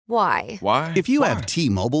Why? Why? If you have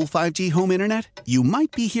T-Mobile 5G home internet, you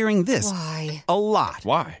might be hearing this Why? a lot.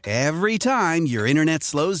 Why? Every time your internet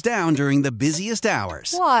slows down during the busiest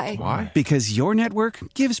hours. Why? Why? Because your network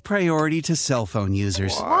gives priority to cell phone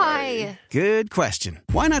users. Why? Good question.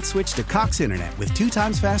 Why not switch to Cox Internet with 2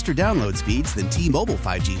 times faster download speeds than T-Mobile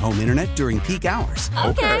 5G home internet during peak hours?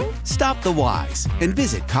 Okay. Stop the whys and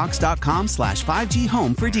visit cox.com/5G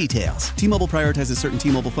home for details. T-Mobile prioritizes certain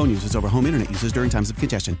T-Mobile phone users over home internet users during times of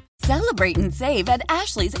congestion. Celebrate and save at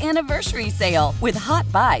Ashley's Anniversary Sale. With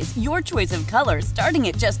Hot Buys, your choice of colors starting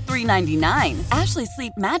at just $3.99. Ashley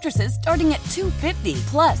Sleep mattresses starting at $2.50.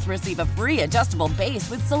 Plus, receive a free adjustable base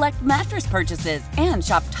with select mattress purchases. And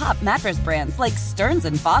shop top mattress brands like Stearns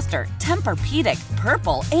 & Foster, Tempur-Pedic,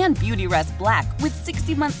 Purple, and Beautyrest Black with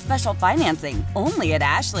 60-month special financing. Only at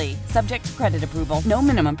Ashley. Subject to credit approval. No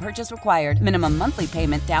minimum purchase required. Minimum monthly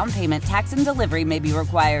payment, down payment, tax, and delivery may be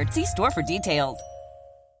required. See store for details.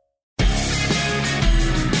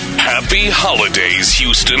 Happy holidays,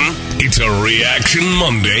 Houston. It's a Reaction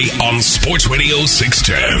Monday on Sports Radio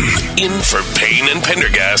 610. In for Payne and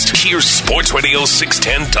Pendergast, here's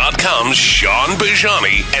SportsRadio610.com's Sean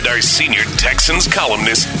Bajani and our senior Texans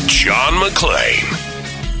columnist, John McClain.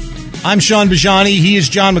 I'm Sean Bajani. He is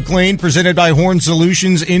John McClain, presented by Horn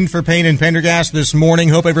Solutions, in for Payne and Pendergast this morning.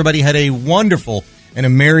 Hope everybody had a wonderful and a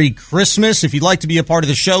Merry Christmas. If you'd like to be a part of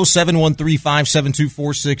the show,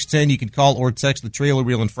 713-572-4610. You can call or text the Trailer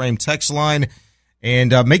Wheel and Frame text line.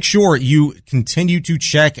 And make sure you continue to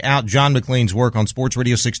check out John McClain's work on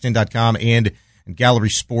SportsRadio610.com and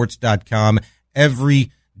GallerySports.com. Every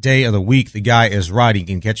day of the week, the guy is writing. You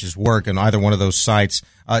can catch his work on either one of those sites.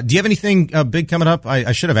 Do you have anything big coming up?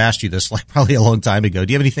 I should have asked you this probably a long time ago.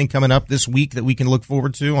 Do you have anything coming up this week that we can look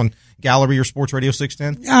forward to on Gallery or Sports Radio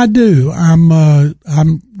 610? I do.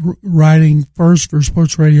 I'm writing first for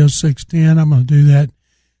Sports Radio 610. I'm going to do that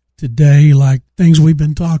today, like things we've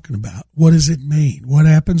been talking about. What does it mean? What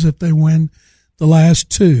happens if they win the last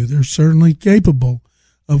two? They're certainly capable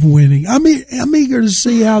of winning. I'm eager to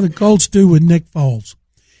see how the Colts do with Nick Foles.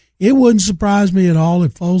 It wouldn't surprise me at all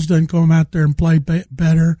if Foles doesn't come out there and play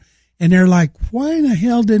better. And they're like, why in the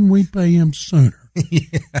hell didn't we pay him sooner?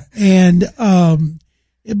 Yeah. And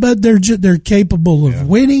but they're capable of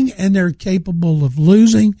winning and they're capable of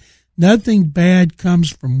losing. Nothing bad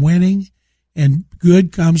comes from winning, and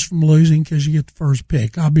good comes from losing because you get the first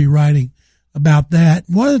pick. I'll be writing about that.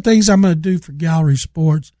 One of the things I'm going to do for Gallery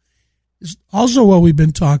Sports is also what we've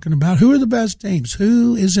been talking about. Who are the best teams?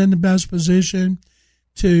 Who is in the best position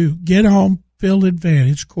to get home field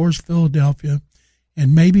advantage? Of course, Philadelphia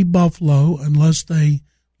and maybe Buffalo, unless they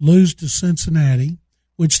lose to Cincinnati,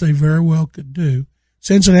 which they very well could do.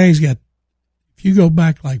 Cincinnati's got, if you go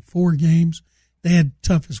back like 4 games, they had the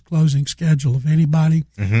toughest closing schedule of anybody.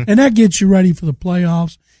 Mm-hmm. And that gets you ready for the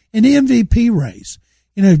playoffs. And the MVP race.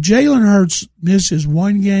 You know, if Jalen Hurts misses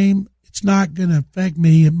 1 game, it's not going to affect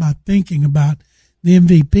me in my thinking about the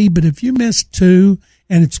MVP. But if you miss 2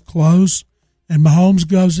 and it's close, and Mahomes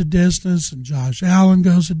goes the distance, and Josh Allen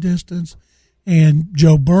goes the distance, and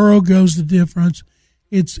Joe Burrow goes the difference,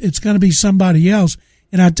 it's going to be somebody else.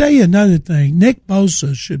 And I'll tell you another thing. Nick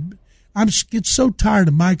Bosa should – I get so tired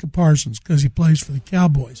of Micah Parsons because he plays for the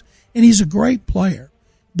Cowboys. And he's a great player.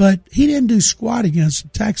 But he didn't do squat against the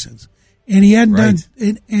Texans. And he hadn't done –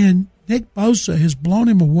 and Nick Bosa has blown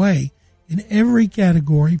him away in every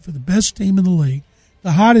category for the best team in the league,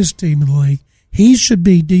 the hottest team in the league. He should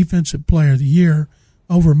be Defensive Player of the Year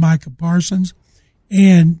over Micah Parsons.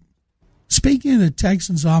 And speaking of the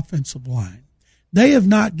Texans' offensive line, they have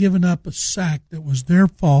not given up a sack that was their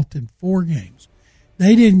fault in 4 games.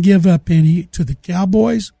 They didn't give up any to the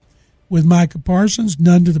Cowboys with Micah Parsons,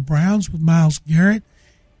 none to the Browns with Myles Garrett.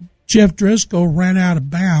 Jeff Driscoll ran out of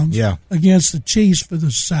bounds against the Chiefs for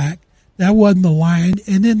the sack. That wasn't the line.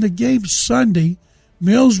 And then the game Sunday,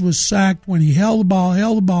 Mills was sacked when he held the ball.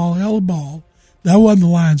 That wasn't the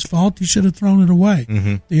Lions' fault. He should have thrown it away.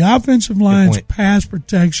 Mm-hmm. The offensive line's pass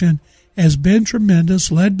protection has been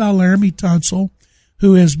tremendous, led by Laramie Tunsil,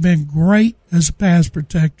 who has been great as a pass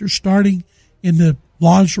protector, starting in the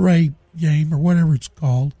lingerie game or whatever it's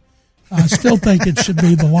called. I still think it should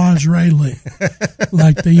be the lingerie league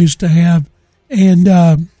like they used to have. And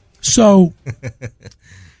so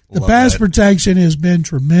the pass protection has been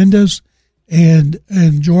tremendous, and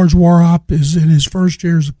George Warhop is in his first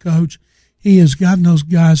year as a coach. He has gotten those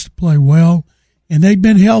guys to play well, and they've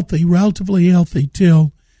been healthy, relatively healthy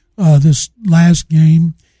till this last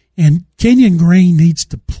game. And Kenyon Green needs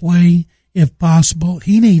to play if possible.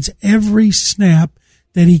 He needs every snap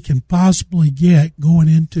that he can possibly get going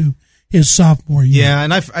into his sophomore year. Yeah,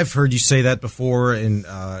 and I've heard you say that before, and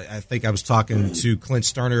I think I was talking to Clint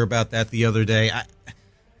Sterner about that the other day.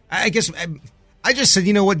 I guess I just said,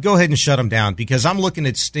 you know what, go ahead and shut him down, because I'm looking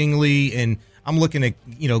at Stingley and I'm looking at,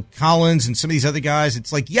 Collins and some of these other guys.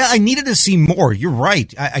 It's like, yeah, I needed to see more. You're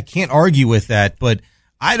right. I can't argue with that, but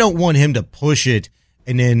I don't want him to push it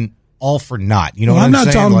and then all for naught. You know what I'm saying?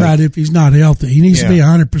 I'm not talking about if he's not healthy. He needs to be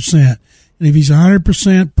 100%. And if he's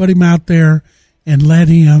 100%, put him out there and let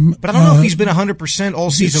him. But I don't know if he's been 100% all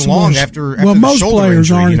season long after the most shoulder players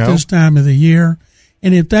injury, aren't at this time of the year.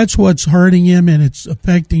 And if that's what's hurting him and it's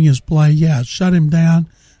affecting his play, shut him down.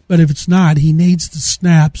 But if it's not, he needs the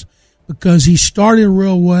snaps, because he started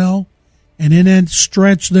real well, and in that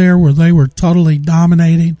stretch there where they were totally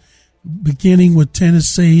dominating, beginning with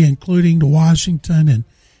Tennessee, including to Washington,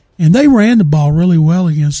 and they ran the ball really well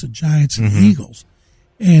against the Giants and Eagles.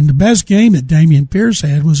 And the best game that Dameon Pierce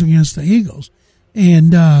had was against the Eagles.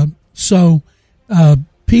 And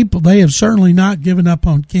people, they have certainly not given up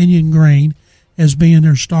on Kenyon Green as being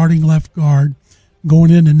their starting left guard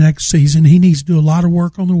going into next season. He needs to do a lot of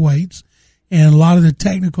work on the weights and a lot of the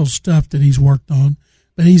technical stuff that he's worked on.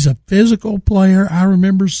 But he's a physical player. I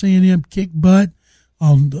remember seeing him kick butt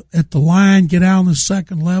at the line, get out on the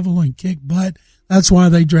second level and kick butt. That's why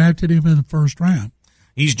they drafted him in the first round.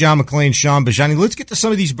 He's John McClain, Sean Bajani. Let's get to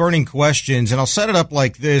some of these burning questions, and I'll set it up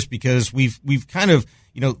like this because we've kind of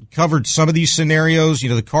covered some of these scenarios.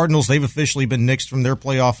 The Cardinals, they've officially been nixed from their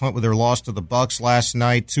playoff hunt with their loss to the Bucs last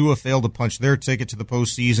night. Tua failed to punch their ticket to the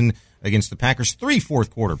postseason against the Packers. 3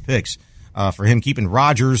 fourth-quarter picks for him, keeping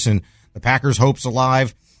Rodgers and the Packers' hopes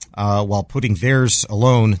alive while putting theirs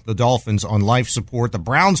alone, the Dolphins, on life support. The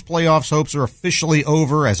Browns' playoffs hopes are officially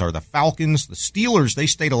over, as are the Falcons. The Steelers, they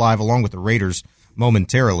stayed alive along with the Raiders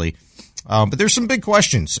momentarily. But there's some big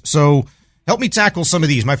questions. So help me tackle some of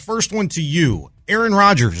these. My first one to you. Aaron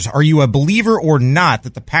Rodgers, are you a believer or not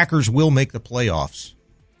that the Packers will make the playoffs?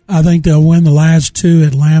 I think they'll win the last 2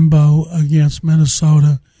 at Lambeau against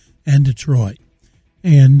Minnesota and Detroit.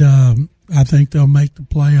 And I think they'll make the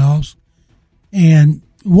playoffs. And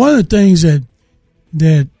one of the things that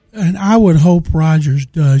and I would hope Rodgers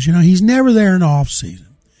does, he's never there in the offseason.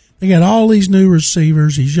 They got all these new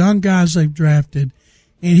receivers, these young guys they've drafted,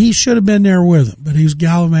 and he should have been there with them, but he was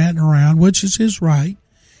gallivanting around, which is his right.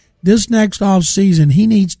 This next offseason, he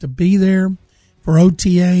needs to be there for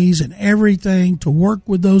OTAs and everything to work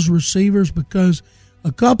with those receivers, because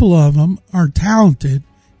a couple of them are talented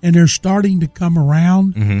and they're starting to come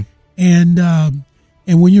around. Mm-hmm.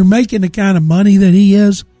 And when you're making the kind of money that he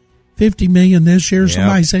is, $50 million this year,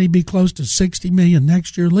 somebody said he'd be close to $60 million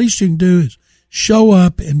next year. At least you can do is show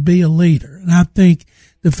up and be a leader. And I think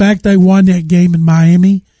the fact they won that game in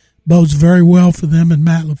Miami bodes very well for them and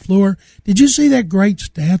Matt LaFleur. Did you see that great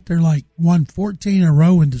stat? They're won 14 in a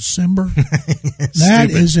row in December. That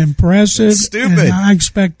is impressive. It's stupid. And I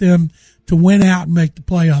expect them to win out and make the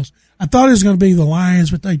playoffs. I thought it was going to be the Lions,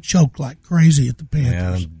 but they choked like crazy at the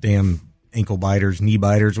Panthers. Yeah, damn ankle biters, knee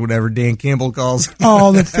biters, whatever Dan Campbell calls.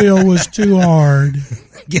 Oh, the field was too hard.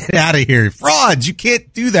 Get out of here. Frauds. You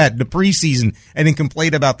can't do that in the preseason and then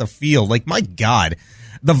complain about the field. My God.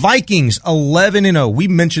 The Vikings, 11-0. We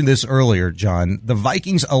mentioned this earlier, John. The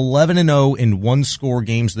Vikings, 11-0 in one-score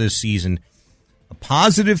games this season. A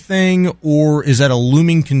positive thing, or is that a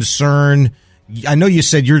looming concern? I know you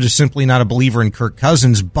said you're just simply not a believer in Kirk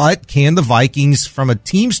Cousins, but can the Vikings, from a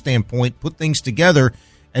team standpoint, put things together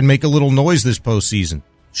and make a little noise this postseason?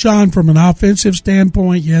 Sean, from an offensive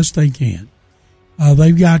standpoint, yes, they can.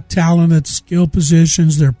 They've got talent at skill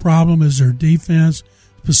positions. Their problem is their defense,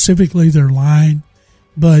 specifically their line.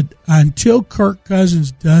 But until Kirk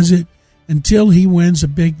Cousins does it, until he wins a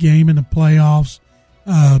big game in the playoffs,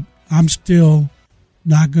 I'm still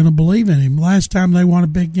not going to believe in him. Last time they won a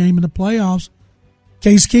big game in the playoffs,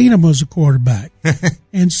 Case Keenum was a quarterback.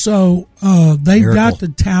 And so they've got the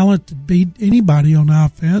talent to beat anybody on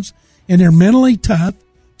offense, and they're mentally tough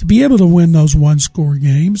to be able to win those one-score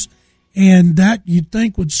games. And that you'd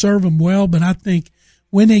think would serve them well, but I think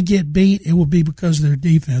when they get beat, it will be because of their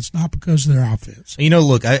defense, not because of their offense.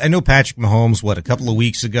 Look, I know Patrick Mahomes, a couple of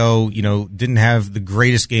weeks ago, didn't have the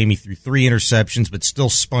greatest game. He threw 3 interceptions, but still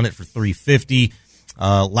spun it for 350.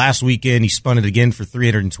 Last weekend, he spun it again for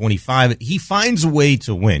 325. He finds a way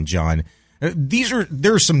to win, John.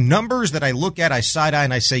 There are some numbers that I look at, I side-eye,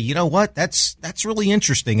 and I say, you know what? That's really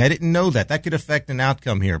interesting. I didn't know that. That could affect an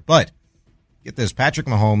outcome here. But get this, Patrick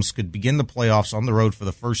Mahomes could begin the playoffs on the road for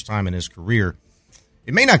the first time in his career.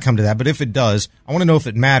 It may not come to that, but if it does, I want to know if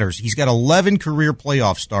it matters. He's got 11 career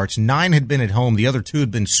playoff starts. 9 had been at home. The other 2 had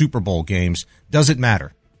been Super Bowl games. Does it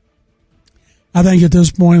matter? I think at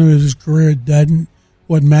this point of his career, it doesn't.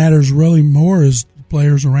 what matters really more is the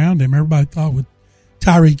players around him. Everybody thought with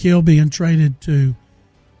Tyreek Hill being traded to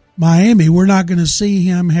Miami, we're not going to see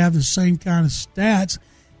him have the same kind of stats.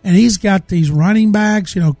 And he's got these running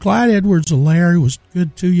backs. Clyde Edwards-Helaire was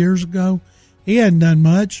good 2 years ago. He hadn't done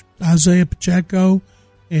much. Isaiah Pacheco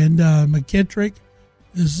and McKittrick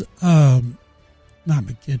is not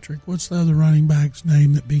McKittrick. What's the other running back's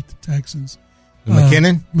name that beat the Texans?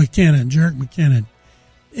 McKinnon? Jerick McKinnon.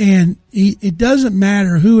 And it doesn't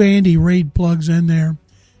matter who Andy Reid plugs in there.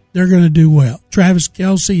 They're going to do well. Travis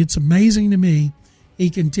Kelce, it's amazing to me, he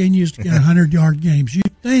continues to get 100-yard games.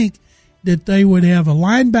 You'd think that they would have a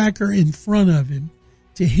linebacker in front of him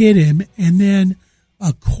to hit him and then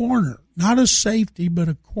a corner, not a safety, but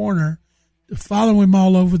a corner to follow him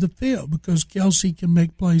all over the field because Kelce can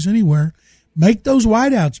make plays anywhere. Make those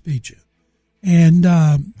wideouts beat you. And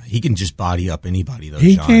he can just body up anybody, though.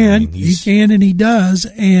 He John. can. He can, and he does.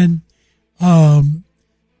 And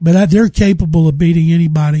but they're capable of beating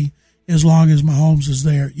anybody as long as Mahomes is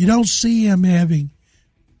there. You don't see him having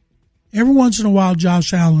 – every once in a while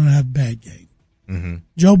Josh Allen will have a bad game. Mm-hmm.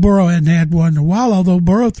 Joe Burrow hadn't had one in a while, although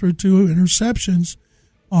Burrow threw 2 interceptions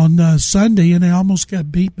on Sunday, and they almost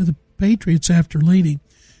got beat by the Patriots after leading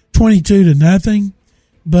 22-0.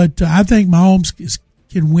 But I think Mahomes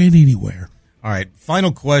can win anywhere. All right,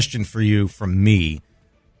 final question for you from me.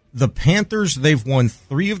 The Panthers, they've won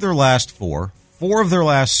 3 of their last 4 of their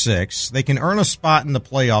last 6. They can earn a spot in the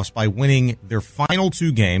playoffs by winning their final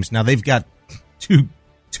 2 games. Now, they've got two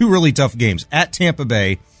really tough games, at Tampa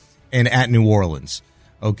Bay and at New Orleans,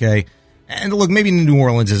 okay? And look, maybe New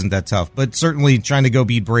Orleans isn't that tough, but certainly trying to go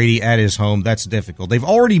beat Brady at his home, that's difficult. They've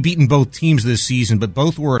already beaten both teams this season, but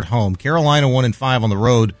both were at home. Carolina 1-5 on the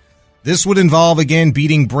road. This would involve, again,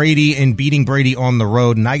 beating Brady on the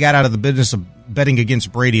road, and I got out of the business of betting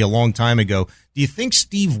against Brady a long time ago. Do you think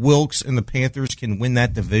Steve Wilks and the Panthers can win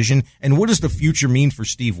that division? And what does the future mean for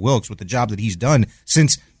Steve Wilks with the job that he's done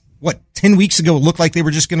since, 10 weeks ago it looked like they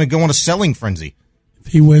were just going to go on a selling frenzy? If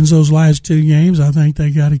he wins those last 2 games, I think they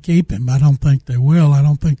got to keep him. I don't think they will. I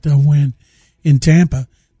don't think they'll win in Tampa.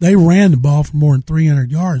 They ran the ball for more than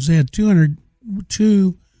 300 yards. They had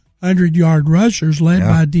 200-yard rushers led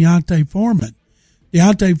by Deontay Foreman.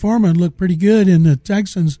 Deontay Foreman looked pretty good in the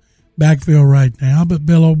Texans' backfield right now, but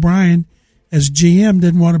Bill O'Brien, as GM,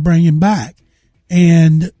 didn't want to bring him back.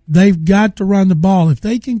 And they've got to run the ball. If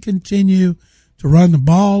they can continue to run the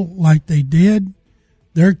ball like they did,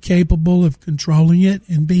 they're capable of controlling it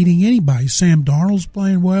and beating anybody. Sam Darnold's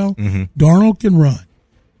playing well. Mm-hmm. Darnold can run.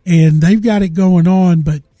 And they've got it going on,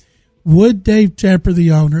 but would Dave Tepper,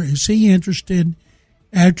 the owner, is he interested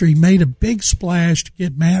after he made a big splash to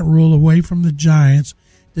get Matt Rule away from the Giants?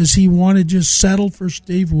 Does he want to just settle for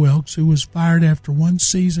Steve Wilks, who was fired after 1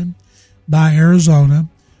 season by Arizona?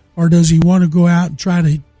 Or does he want to go out and try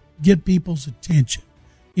to get people's attention?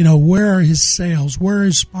 Where are his sales? Where are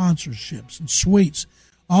his sponsorships and suites?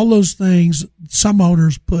 All those things some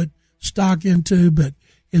owners put stock into. But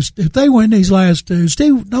if they win these last 2,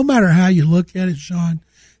 Steve, no matter how you look at it, Sean,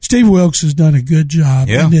 Steve Wilks has done a good job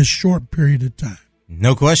in this short period of time.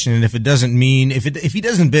 No question. And if it doesn't mean, if he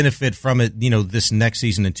doesn't benefit from it, this next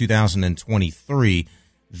season in 2023,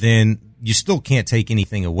 then you still can't take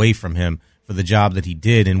anything away from him for the job that he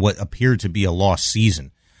did in what appeared to be a lost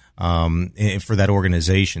season for that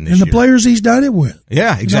organization this year. And the players he's done it with.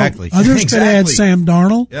 Yeah, exactly. Others could add Sam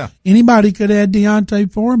Darnold. Yeah. Anybody could add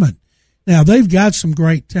Deontay Foreman. Now, they've got some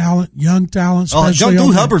great talent, young talent, especially don't do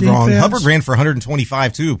on Hubbard defense. wrong. Hubbard ran for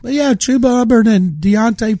 125, too. But yeah, Chuba Hubbard and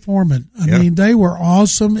Deontay Foreman. I mean, they were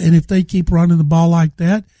awesome, and if they keep running the ball like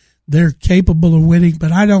that, they're capable of winning.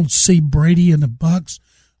 But I don't see Brady and the Bucs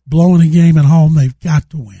blowing a game at home. They've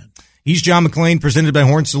got to win. He's John McClain, presented by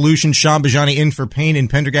Horn Solutions. Sean Bajani in for Payne and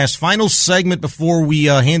Pendergast. Final segment before we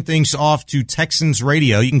hand things off to Texans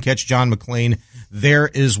Radio. You can catch John McClain there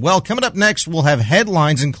as well. Coming up next, we'll have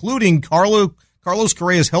headlines, including Carlos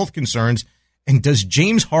Correa's health concerns, and does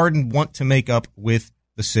James Harden want to make up with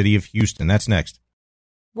the city of Houston? That's next.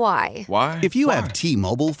 Why? If you have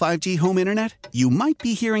T-Mobile 5G home internet, you might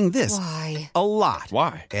be hearing this a lot.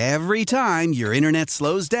 Why? Every time your internet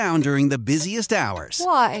slows down during the busiest hours.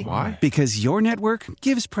 Why? Because your network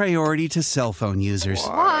gives priority to cell phone users.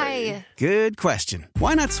 Why? Good question.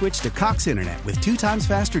 Why not switch to Cox Internet with 2 times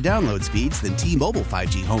faster download speeds than T-Mobile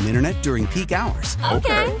 5G home internet during peak hours?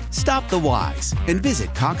 Okay. Stop the whys and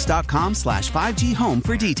visit Cox.com/5G home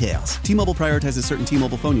for details. T-Mobile prioritizes certain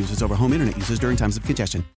T-Mobile phone users over home internet users during times of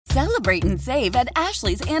congestion. Celebrate and save at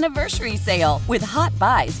Ashley's Anniversary Sale. With Hot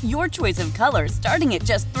Buys, your choice of colors starting at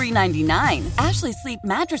just $3.99. Ashley Sleep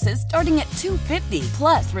mattresses starting at $2.50.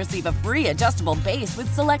 Plus, receive a free adjustable base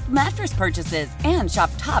with select mattress purchases. And shop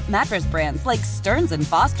top mattress brands like Stearns &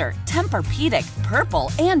 Foster, Tempur-Pedic,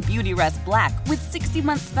 Purple, and Beautyrest Black with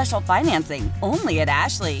 60-month special financing. Only at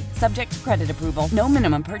Ashley. Subject to credit approval. No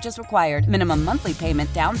minimum purchase required. Minimum monthly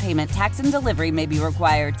payment, down payment, tax, and delivery may be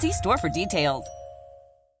required. See store for details.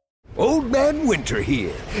 Old Man Winter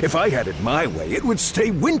here. If I had it my way, it would stay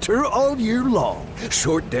winter all year long.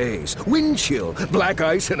 Short days, wind chill, black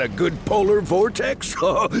ice, and a good polar vortex.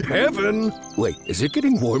 Oh, heaven. Wait, is it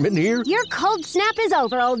getting warm in here? Your cold snap is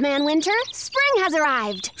over, Old Man Winter. Spring has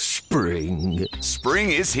arrived. Spring.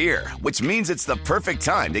 Spring is here, which means it's the perfect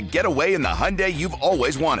time to get away in the Hyundai you've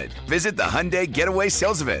always wanted. Visit the Hyundai Getaway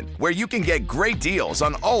Sales Event, where you can get great deals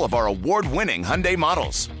on all of our award-winning Hyundai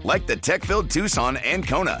models, like the tech-filled Tucson and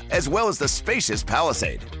Kona, as well as the spacious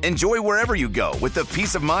Palisade. Enjoy wherever you go with the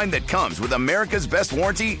peace of mind that comes with America's best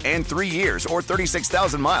warranty and 3 years or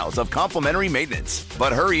 36,000 miles of complimentary maintenance.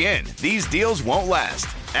 But hurry in, these deals won't last.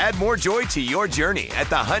 Add more joy to your journey at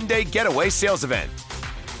the Hyundai Getaway Sales Event.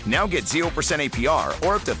 Now get 0% APR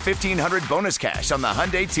or up to $1,500 bonus cash on the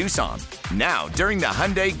Hyundai Tucson. Now, during the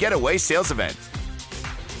Hyundai Getaway Sales Event.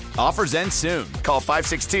 Offers end soon. Call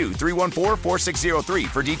 562-314-4603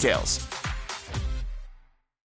 for details.